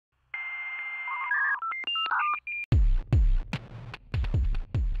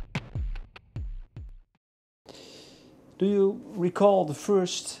Do you recall the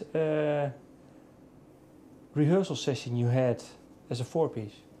first rehearsal session you had as a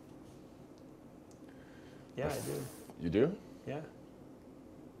four-piece? Yeah, I do. You do? Yeah.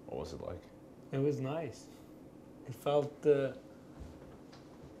 What was it like? It was nice. It felt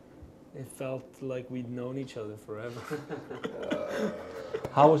like we'd known each other forever.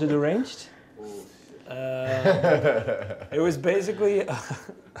 How was it arranged? It was basically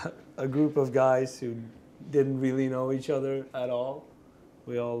a group of guys who didn't really know each other at all.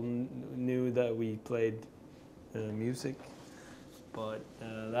 We all knew that we played music, but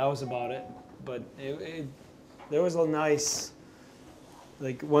that was about it. But there was a nice,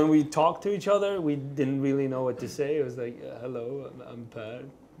 like when we talked to each other, we didn't really know what to say. It was like, hello, I'm Per.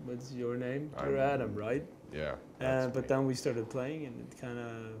 What's your name? You're Adam, right? Yeah. But then we started playing, and it kind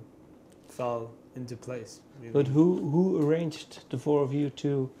of fell into place. Really. But who arranged the four of you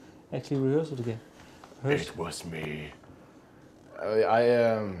to actually rehearse it again? It was me.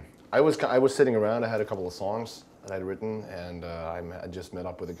 I was sitting around. I had a couple of songs that I'd written, and I just met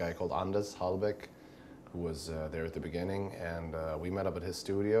up with a guy called Anders Hallbeck, who was there at the beginning, and we met up at his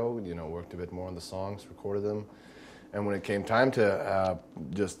studio. You know, worked a bit more on the songs, recorded them, and when it came time to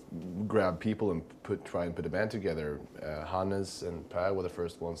just grab people and try and put a band together, Hannes and Per were the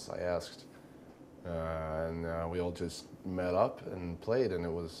first ones I asked, and we all just met up and played, and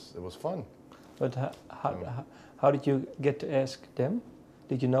it was fun. But how did you get to ask them?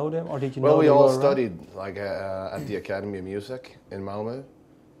 Did you know them, or did you know? Well, we they all were studied like at the Academy of Music in Malmö.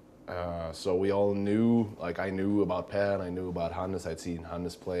 So we all knew, like I knew about Per and I knew about Hannes. I'd seen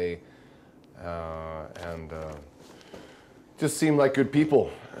Hannes play, and just seemed like good people.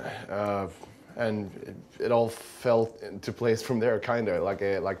 And it all fell into place from there, kind of.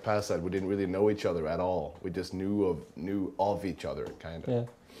 Like Per said, we didn't really know each other at all. We just knew of each other, kind of. Yeah.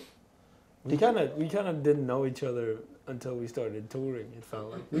 We kind of didn't know each other until we started touring. It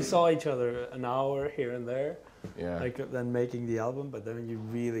felt like we saw each other an hour here and there, Yeah. like then making the album. But then you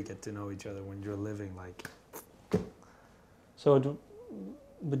really get to know each other when you're living like. So,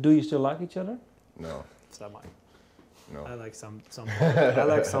 but do you still like each other? No. Semi. No. I like some I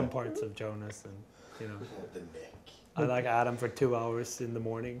like some parts of Jonas, and you know. The neck. I like Adam for 2 hours in the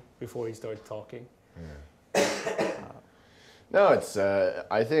morning before he starts talking. Yeah. No, it's.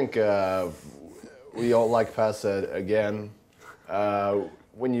 I think we all, like Per said again.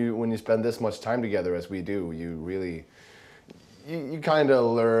 When you spend this much time together as we do, you really, you kind of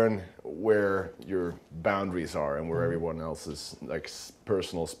learn where your boundaries are and where everyone else's like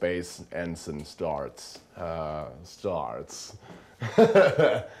personal space ends and starts.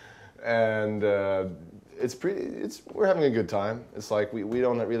 And we're having a good time. It's like we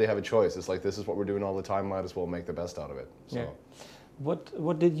don't really have a choice. It's like this is what we're doing all the time. Might as well make the best out of it. So. Yeah.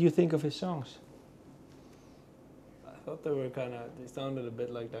 What did you think of his songs? I thought they sounded a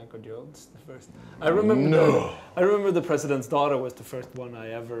bit like Danko Jones. The first. I remember the President's Daughter was the first one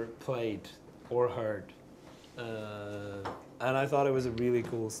I ever played or heard, and I thought it was a really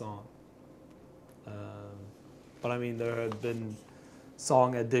cool song. But I mean, there had been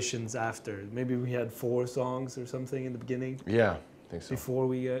song additions after. Maybe we had 4 songs or something in the beginning. Yeah, I think so. Before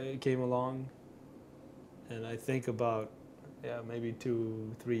we came along, and I think about maybe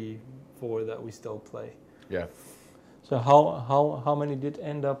 2, 3, 4 that we still play. Yeah. So how many did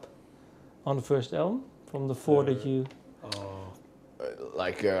end up on the first album from the 4 that you?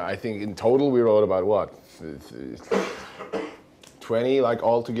 I think in total we wrote about what 20 like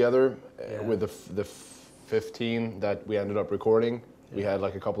all together with the 15 that we ended up recording. Yeah. We had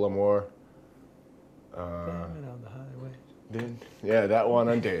like a couple of more. Driving on the highway. Yeah, that one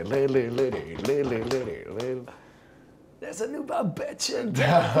and There's a new bitchin'.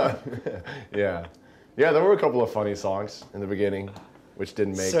 Yeah, there were a couple of funny songs in the beginning, which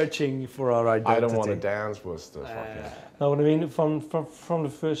didn't make. Searching for our identity. I Don't Want to Dance was the fucking. No, what I mean from the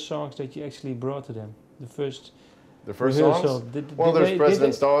first songs that you actually brought to them, the first rehearsal, songs. There's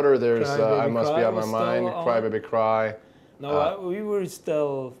President's Daughter. There's I Must Be Out of My Mind. Cry Baby Cry. No, we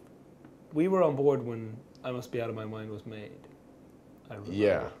were on board when I Must Be Out of My Mind was made. I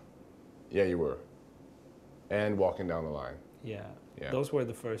remember. Yeah, you were. And Walking Down the Line. Yeah. Those were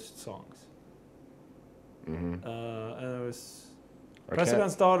the first songs. Mm-hmm. And it was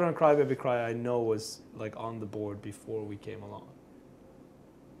President's Daughter and Cry Baby Cry. I know was like on the board before we came along.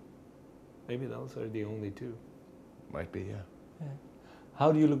 Maybe those are the only 2. Might be, yeah.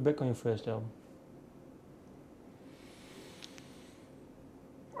 How do you look back on your first album?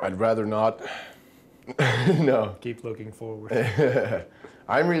 I'd rather not. No. Keep looking forward.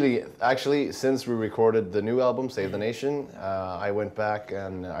 I'm really, actually, since we recorded the new album, Save the Nation, I went back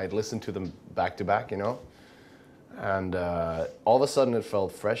and I'd listened to them back to back, you know. And all of a sudden it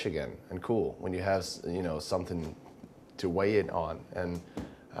felt fresh again and cool when you have, you know, something to weigh it on. And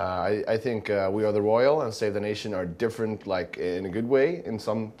I think We Are the Royal and Save the Nation are different, like in a good way in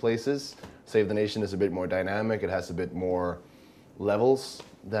some places. Save the Nation is a bit more dynamic. It has a bit more levels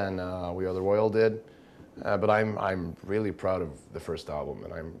than We Are the Royal did. But I'm really proud of the first album,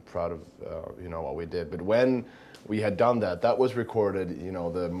 and I'm proud of you know, what we did. But when we had done that, that was recorded, you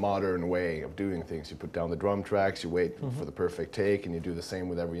know, the modern way of doing things. You put down the drum tracks, you wait for the perfect take, and you do the same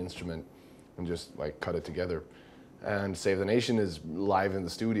with every instrument, and just like cut it together. And Save the Nation is live in the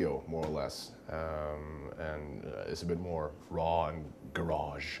studio, more or less, and it's a bit more raw and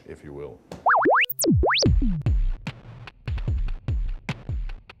garage, if you will.